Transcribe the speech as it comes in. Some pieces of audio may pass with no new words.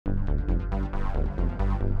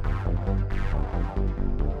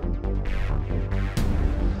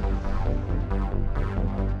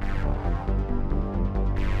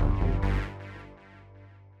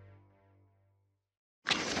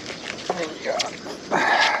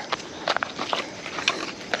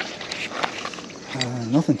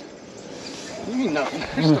Nothing. What do you mean nothing?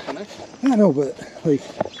 There's stuff in there. I know, but like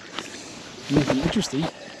nothing interesting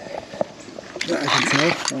that I can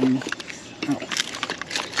tell from.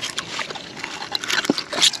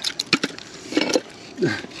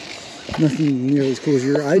 Nothing nearly as cool as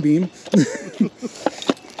your I-beam.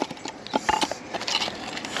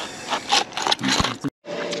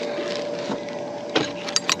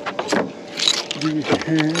 We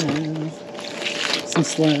have some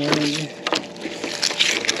slag,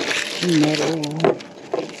 metal,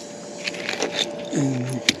 and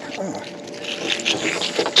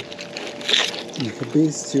like a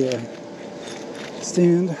base to a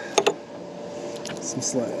stand, some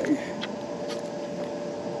slag.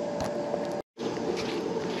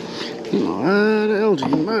 A lot of algae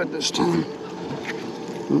and mud this time.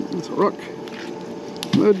 Oh, that's a rock.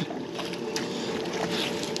 Mud.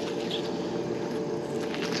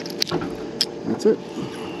 That's it.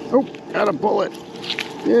 Oh, got a bullet.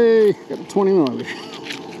 Yay, got a 20mm.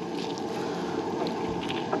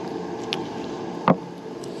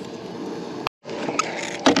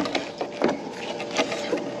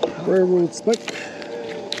 Railroad spike.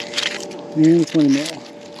 And 20mm.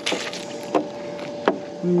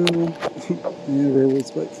 And railroad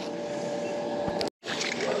spikes.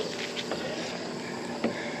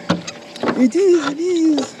 It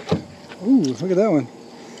is. Ooh, look at that one.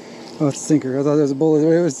 Oh, it's a sinker. I thought there was a bullet.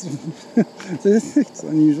 It was. It's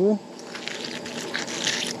unusual.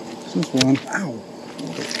 Just one. Ow.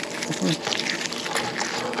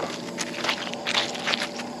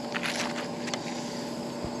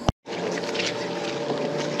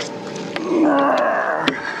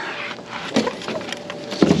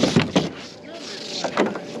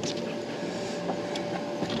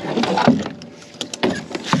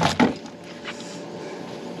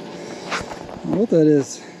 What that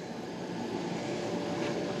is.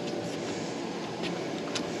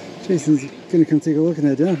 Jason's gonna come take a look and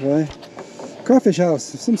identify crawfish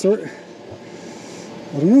house of some sort.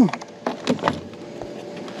 I don't know.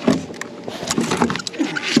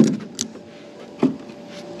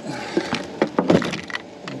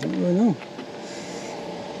 I don't really know.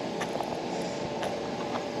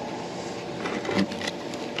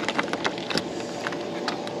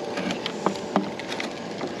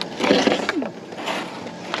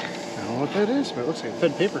 I don't know what that is, but it looks like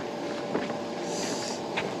fed paper.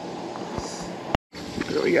 What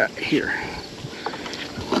do we got here?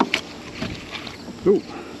 Oh,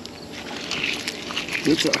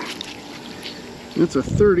 it's a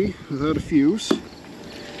 30 without a fuse.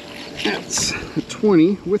 That's a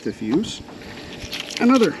 20 with a fuse.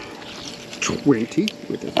 Another 20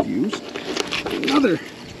 with a fuse. Another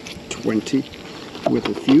 20 with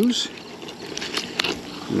a fuse.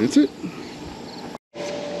 And that's it.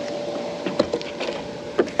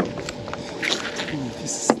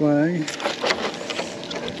 Piece of slag.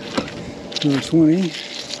 Another 20.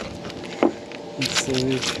 Let's say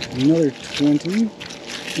another 20.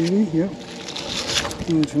 Maybe, yep.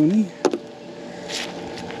 Another 20.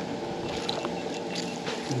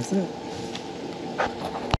 That's it.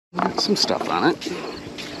 Got some stuff on it.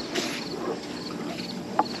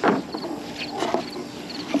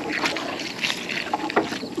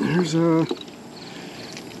 There's a, I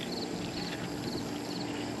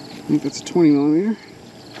think that's a 20mm.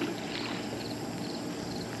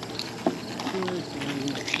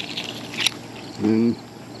 And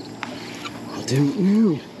I don't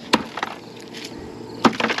know.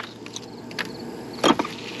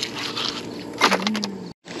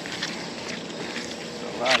 A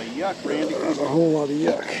lot of yuck, Randy. There's a whole lot of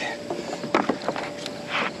yuck.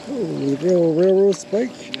 Oh, the railroad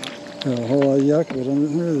spike. A whole lot of yuck, but under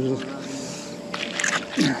there there's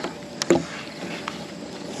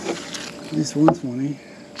at least 120.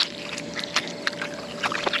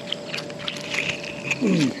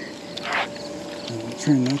 I'm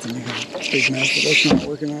trying not to make a big mess, but that's not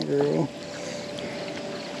working out very well.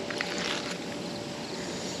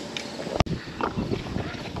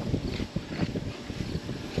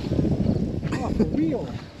 Off the wheel.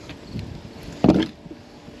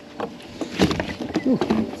 Ooh,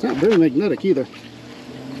 it's not very magnetic either.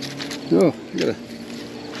 Oh, I got a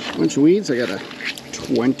bunch of weeds. I got a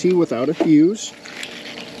 20 without a fuse,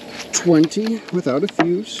 20 without a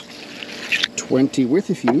fuse, 20 with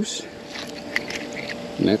a fuse,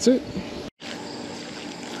 and that's it.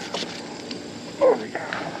 Oh my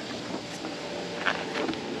God.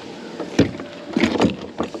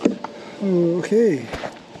 Okay.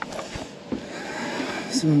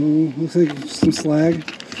 So, looks like some slag.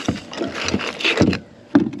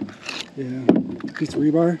 Yeah, piece of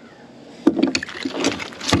rebar.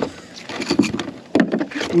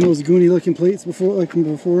 of those goony looking plates before, like from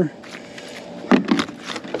before.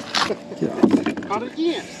 Get off. Caught it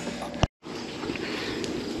again.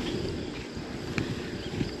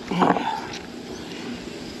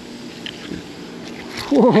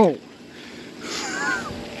 Whoa!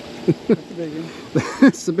 That's a big one.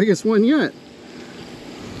 That's the biggest one yet.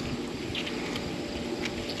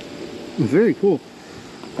 Very cool.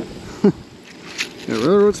 Got a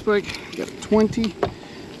railroad spike, got a 20,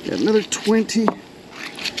 got another 20.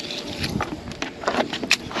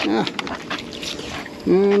 Yeah.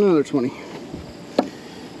 And another 20.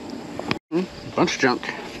 Bunch of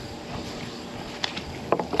junk.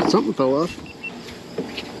 Something fell off.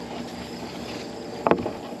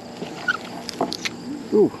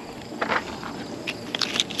 Ooh.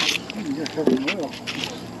 You got covered in oil.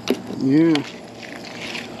 Yeah.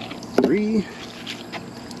 3,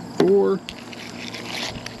 4.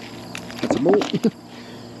 That's a bolt.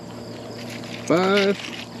 5.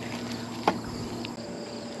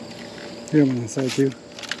 Here, I'm on the side too.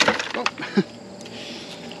 Oh.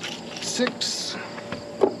 6.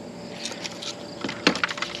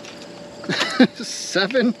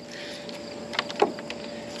 7.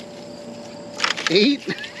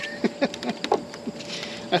 8.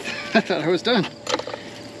 I thought I was done. I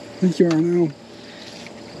think you are now.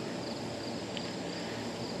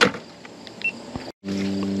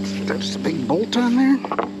 There's a big bolt on there.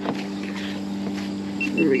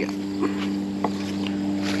 There we go.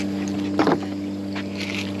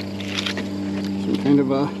 Some kind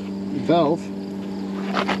of a valve.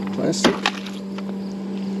 Plastic.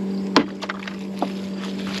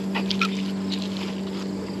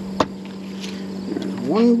 There's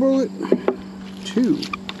 1 bullet. 2,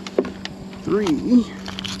 3,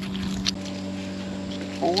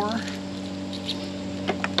 4.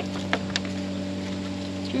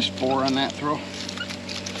 Just 4 on that throw.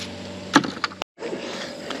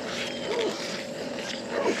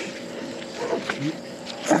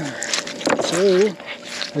 So,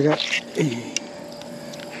 I got a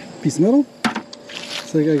piece of metal.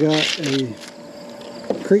 So I got a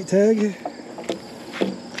crate tag.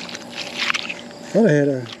 Thought I had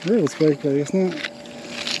a railroad spike, but I guess not.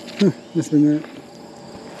 Huh, must have been that.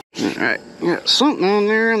 Alright, got something on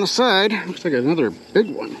there on the side. Looks like another big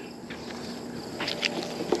one.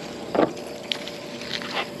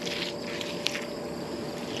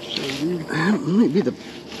 That might be the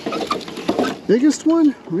biggest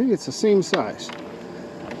one. Maybe it's the same size.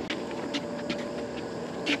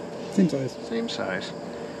 Same size. Same size.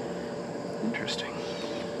 Interesting.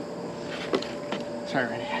 Sorry,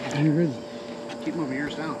 I gotta You're good. keep moving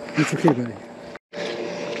yours down. That's okay, buddy.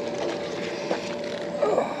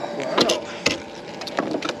 Wow.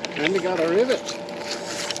 And we got a rivet.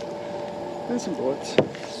 And some bullets.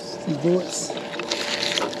 Some bullets.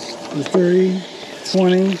 There's 30,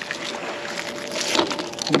 20.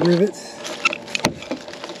 A rivet.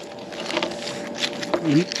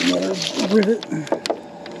 Another rivet.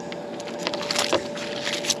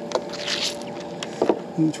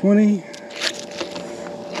 And 20.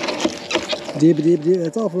 Dib, dib, dib.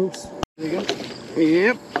 That's all, folks. There you go.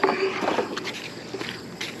 Yep.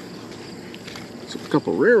 So a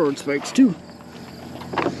couple railroad spikes too.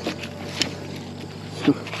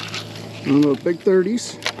 One of those big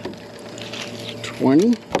 30s.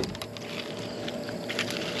 20.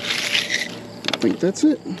 I think that's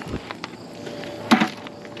it.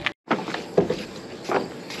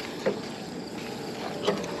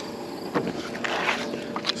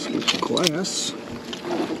 Some glass.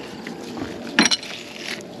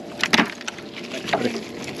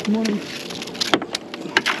 Come on.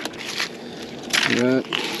 Got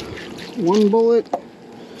 1 bullet,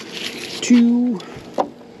 2,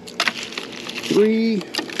 3,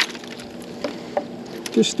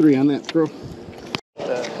 just 3 on that throw. What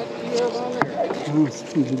the heck do you have on there? Oh, it's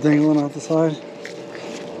dangling off the side.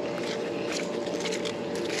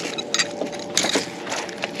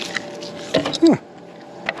 Huh.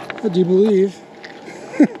 I do believe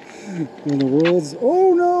one of the world's,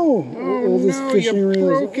 oh no! Oh oldest no, fishing you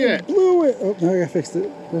reels. broke it. Blew it! Oh, no, I fixed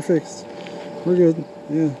it. We're fixed. We're good.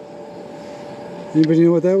 Yeah. Anybody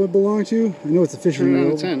know what that would belong to? I know it's a fishing Turn it reel.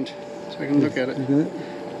 on its end so I can look at it. Like that.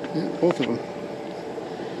 Yeah, both of them.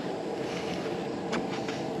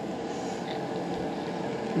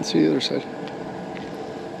 Let's see the other side.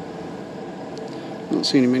 I don't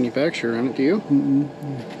see any manufacturer on it, do you? Mm-mm.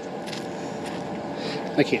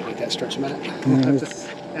 I can't make that stretch a minute. No, I'll have it's-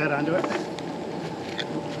 to add on to it.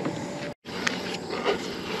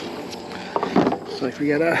 Looks like we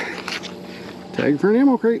got a tag for an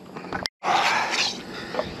ammo crate.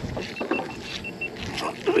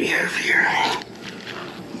 What do we have here?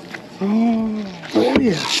 Oh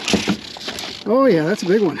yeah. Oh yeah, that's a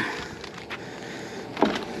big one.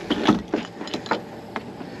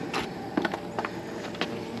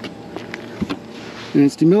 And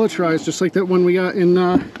it's demilitarized just like that one we got in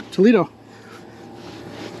Toledo.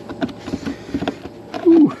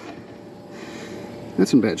 Ooh.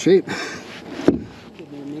 That's in bad shape.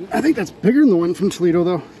 I think that's bigger than the one from Toledo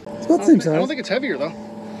though. It's about the same size. I don't think it's heavier though.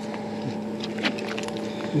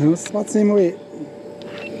 No, it's about the same weight.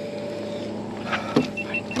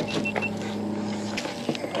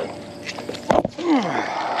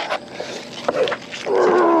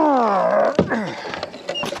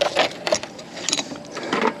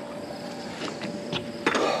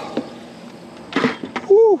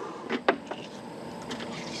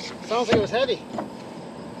 Sounds like it was heavy.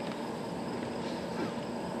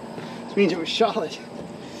 This means it was solid.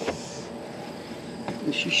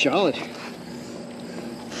 And she's solid.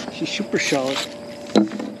 She's super solid.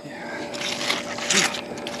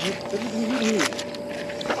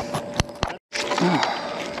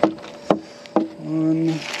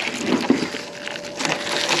 One,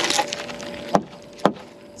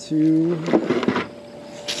 two.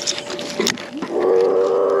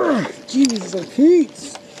 Jesus, Pete.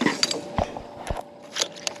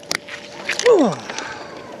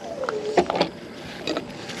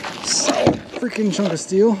 Solid freaking chunk of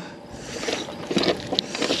steel.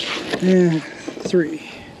 And 3.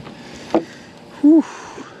 Whew.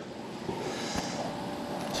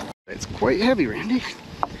 It's quite heavy, Randy.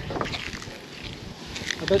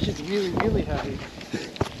 I bet you it's really, really heavy.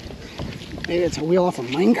 Maybe it's a wheel off a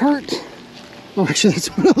minecart. Oh, actually, that's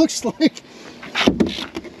what it looks like.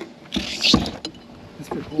 That's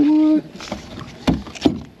pretty cool. What?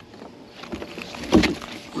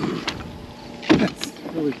 That's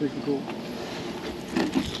really freaking cool.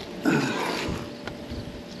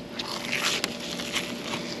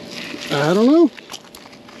 I don't know.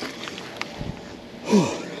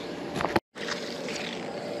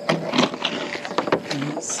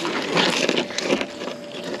 Let's see.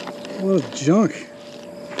 What a junk.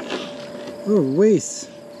 What a waste.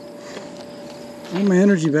 All my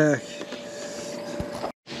energy back.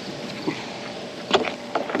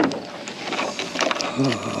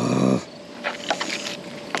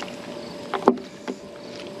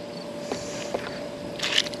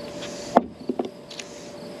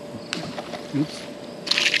 Oops.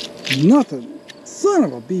 Nothing. Son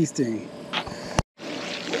of a bee sting.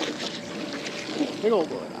 Big old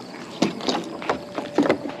boy.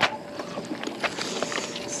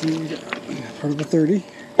 See, we got part of a 30.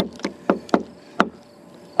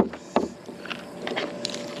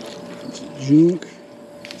 Junk.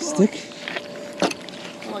 Stick.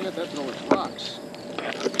 Oh, I got that throw with rocks.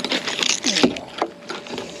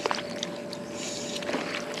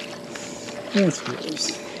 That's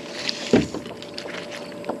gross.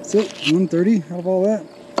 So, 130 out of all that.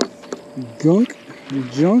 Gunk.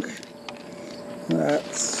 Junk. That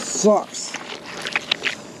sucks.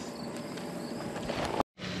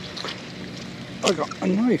 I got a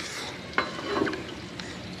knife.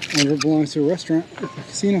 And it belongs to a restaurant or a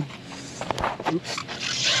casino. Oops.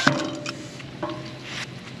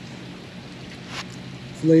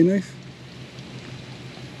 Fillet knife.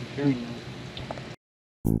 Very nice.